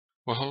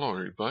Well, hello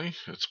everybody,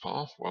 it's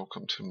Paul.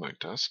 Welcome to my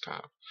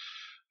desktop.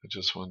 I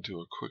just want to do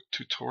a quick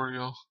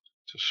tutorial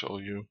to show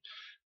you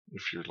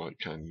if you're like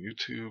on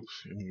YouTube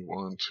and you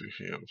want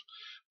to have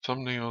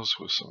thumbnails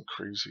with some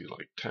crazy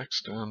like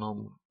text on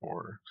them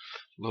or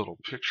little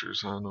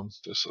pictures on them.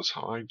 This is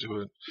how I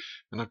do it,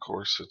 and of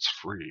course it's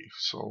free.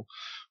 So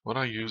what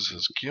I use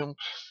is GIMP.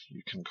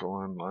 You can go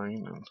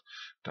online and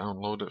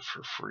download it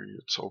for free.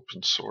 It's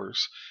open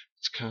source.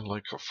 It's kind of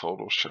like a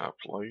Photoshop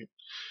Lite.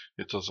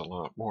 It does a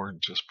lot more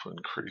than just putting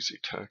crazy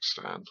text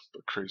on,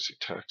 but crazy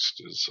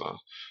text is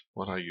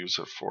what I use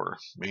it for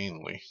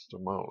mainly the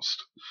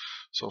most.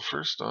 So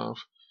first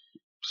off,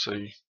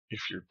 say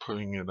if you're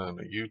putting it on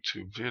a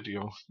YouTube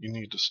video, you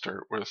need to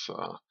start with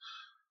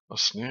a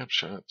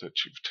snapshot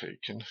that you've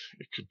taken.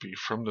 It could be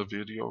from the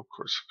video, of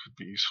course it could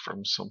be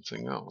from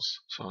something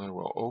else. So I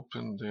will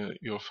open that,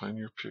 you'll find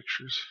your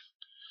pictures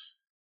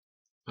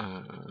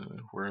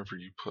wherever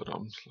you put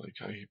them. Like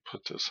I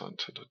put this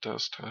onto the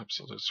desktop,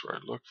 so that's where I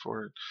look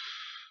for it.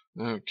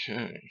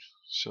 Okay,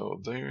 so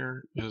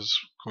there is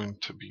going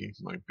to be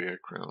my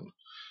background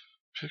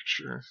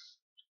picture.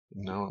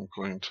 Now I'm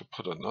going to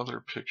put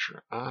another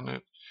picture on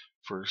it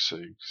for,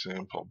 say,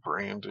 example,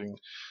 branding.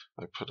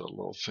 I put a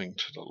little thing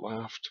to the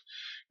left,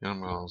 and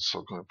I'm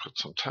also going to put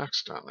some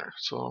text on there.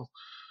 So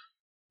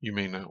you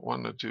may not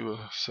want to do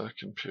a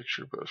second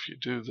picture, but if you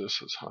do,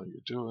 this is how you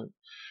do it.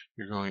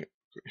 You're going to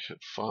hit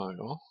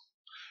File,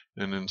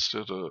 and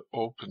instead of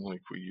Open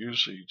like we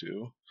usually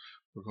do,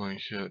 we're going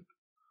to hit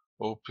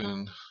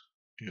Open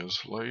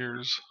as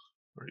Layers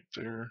right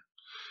there.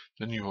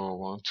 Then you will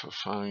want to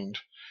find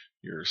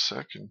your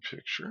second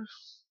picture,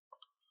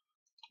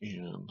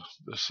 and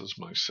this is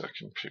my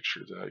second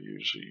picture that I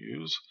usually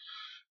use.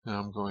 Now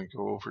I'm going to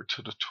go over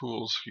to the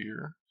tools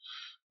here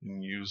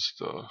and use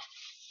the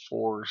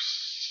four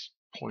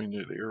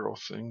pointed arrow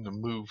thing, the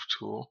move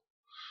tool,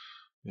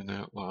 and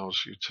that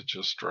allows you to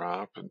just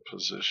drop and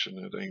position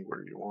it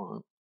anywhere you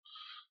want.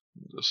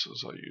 This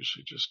is, I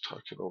usually just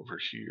tuck it over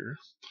here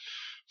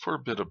for a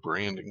bit of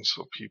branding,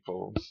 so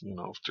people,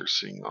 if they're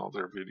seeing all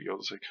their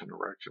videos, they kind of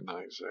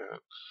recognize that.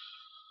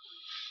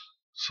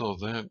 So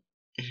that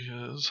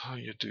is how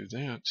you do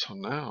that. So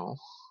now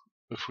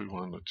if we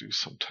want to do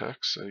some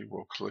text, say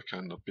we'll click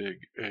on the big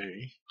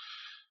A,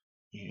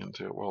 and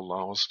it will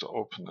allow us to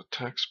open the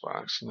text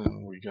box, and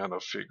then we got to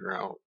figure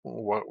out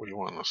what we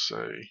want to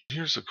say.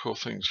 Here's the cool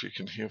things: you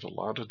can have a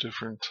lot of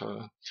different,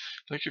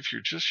 like if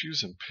you're just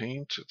using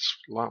Paint, it's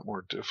a lot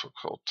more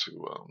difficult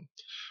to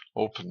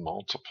open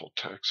multiple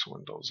text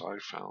windows, I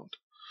found.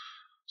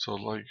 So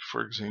like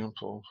for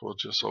example, we'll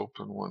just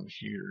open one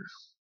here,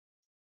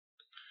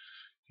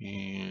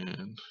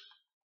 and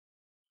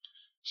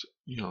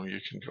you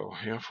can go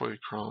halfway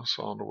across,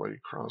 all the way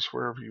across,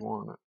 wherever you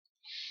want it.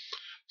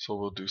 So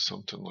we'll do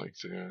something like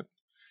that,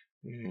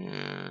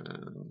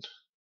 and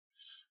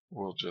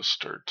we'll just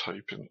start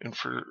typing. And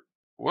for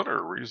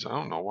whatever reason, I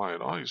don't know why,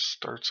 it always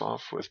starts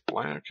off with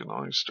black and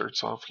always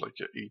starts off like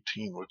at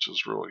 18, which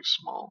is really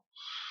small.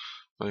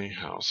 But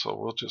anyhow, so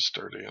we'll just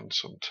start in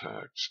some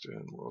text,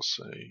 and we'll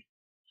say,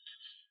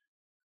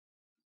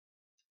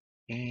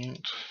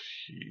 ain't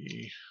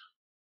he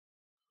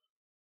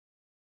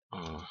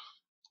a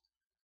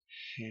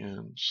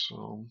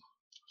handsome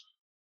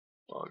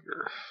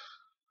bugger,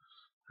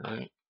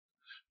 right?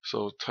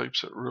 So it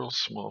types it real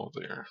small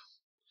there.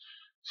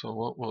 So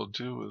what we'll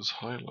do is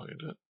highlight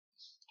it,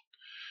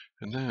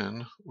 and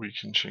then we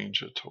can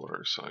change it to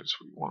whatever size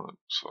we want.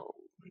 So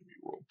maybe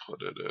we'll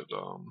put it at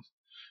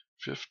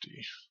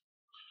 50.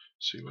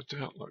 See what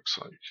that looks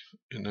like.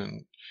 And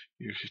then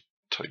you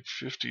type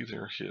 50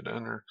 there, hit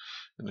enter,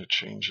 and it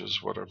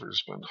changes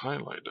whatever's been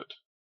highlighted.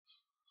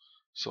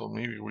 So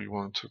maybe we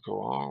want to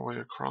go all the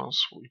way across.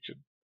 We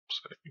could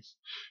say,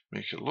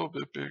 make it a little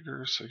bit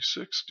bigger, say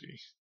 60.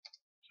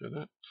 Get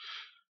it?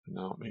 And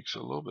now it makes it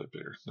a little bit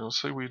bigger. Now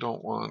say we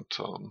don't want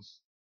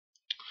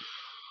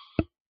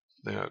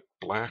that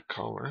black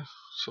color,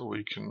 so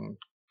we can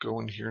go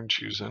in here and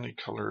choose any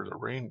color of the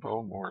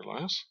rainbow, more or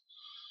less.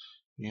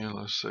 And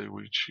let's say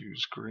we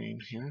choose green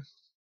here,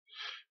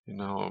 and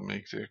now I'll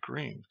make that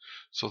green.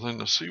 So then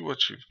to see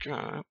what you've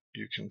got,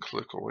 you can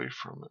click away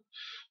from it.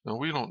 Now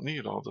we don't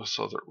need all this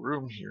other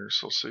room here,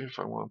 so say if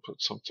I want to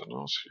put something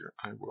else here,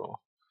 I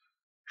will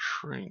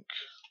shrink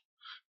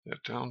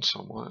that down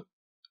somewhat,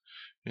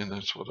 and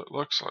that's what it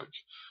looks like.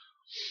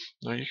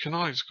 Now you can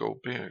always go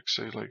back,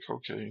 say like,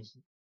 okay,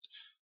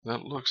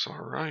 that looks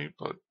alright,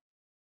 but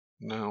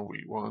now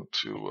we want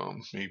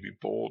to maybe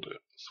bold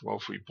it. Well,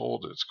 if we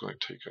bold it, it's going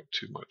to take up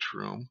too much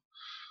room,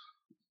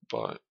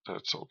 but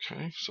that's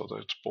okay. So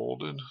that's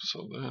bolded.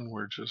 So then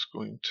we're just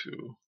going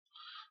to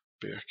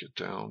back it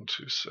down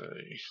to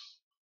say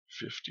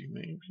 50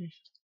 maybe,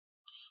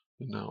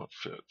 and now it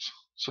fits.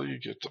 So you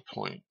get the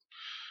point.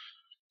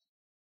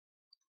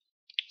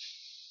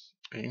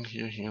 Ain't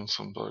he a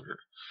handsome bugger?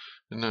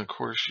 And then of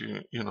course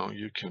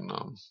you can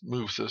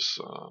move this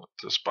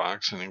this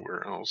box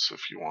anywhere else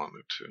if you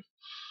wanted to.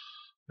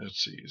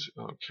 That's easy.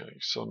 Okay,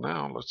 so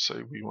now let's say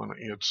we want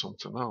to add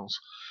something else.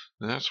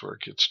 And that's where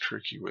it gets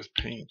tricky with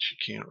paint. You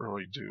can't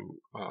really do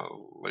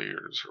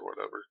layers or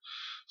whatever.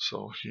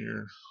 So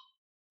here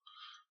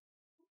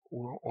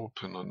we'll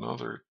open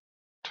another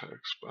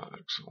text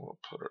box and we'll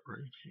put it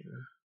right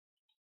here.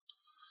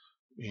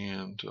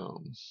 And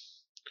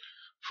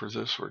for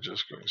this, we're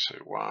just going to say,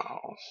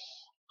 wow,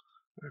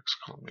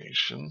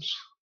 exclamations.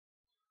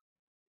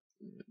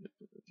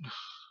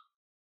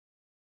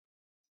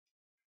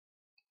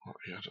 I'll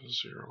add a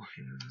 0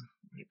 here,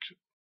 make it,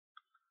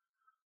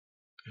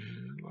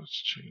 and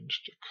let's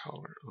change the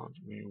color on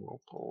me,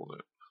 we'll bold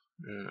it,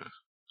 yeah,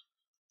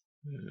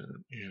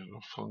 and add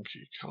a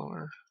funky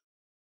color.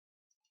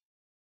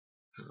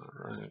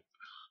 Alright,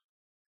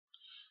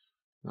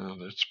 now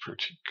that's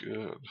pretty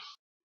good.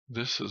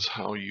 This is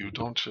how you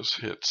don't just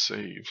hit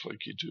save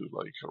like you do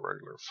like a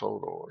regular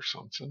photo or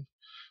something.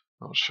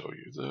 I'll show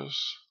you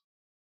this.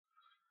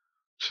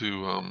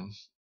 To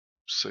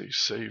say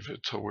save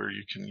it to where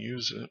you can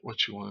use it,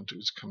 what you want to do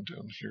is come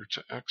down here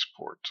to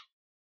export.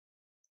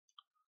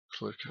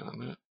 Click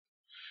on it,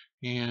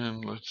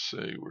 and let's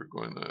say we're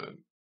going to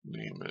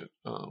name it,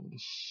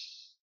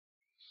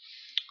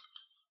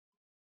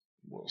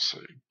 we'll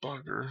say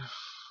bugger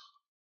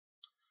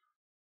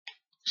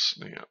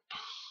snap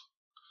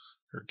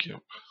or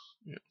gimp,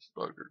 yeah,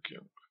 bugger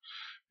gimp,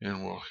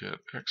 and we'll hit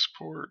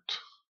export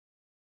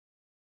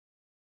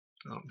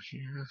down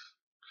here,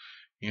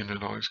 and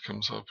it always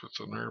comes up with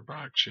an error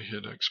box. You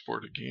hit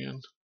export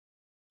again,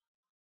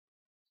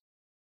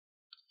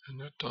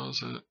 and it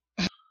does it,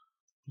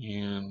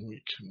 and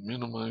we can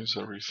minimize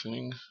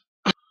everything,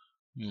 and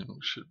we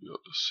should be able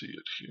to see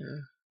it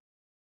here,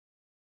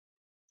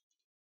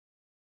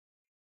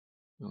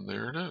 and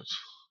there it is.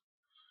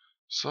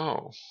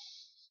 So,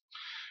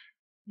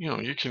 you know,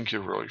 you can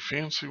get really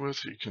fancy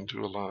with it. You can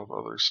do a lot of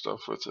other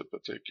stuff with it,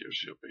 but that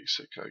gives you a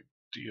basic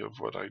idea of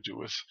what I do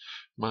with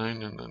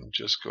mine. And then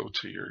just go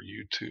to your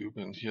YouTube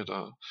and hit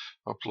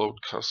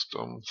upload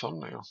custom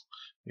thumbnail,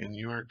 and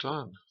you are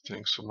done.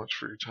 Thanks so much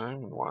for your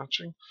time and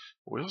watching.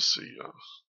 We'll see ya.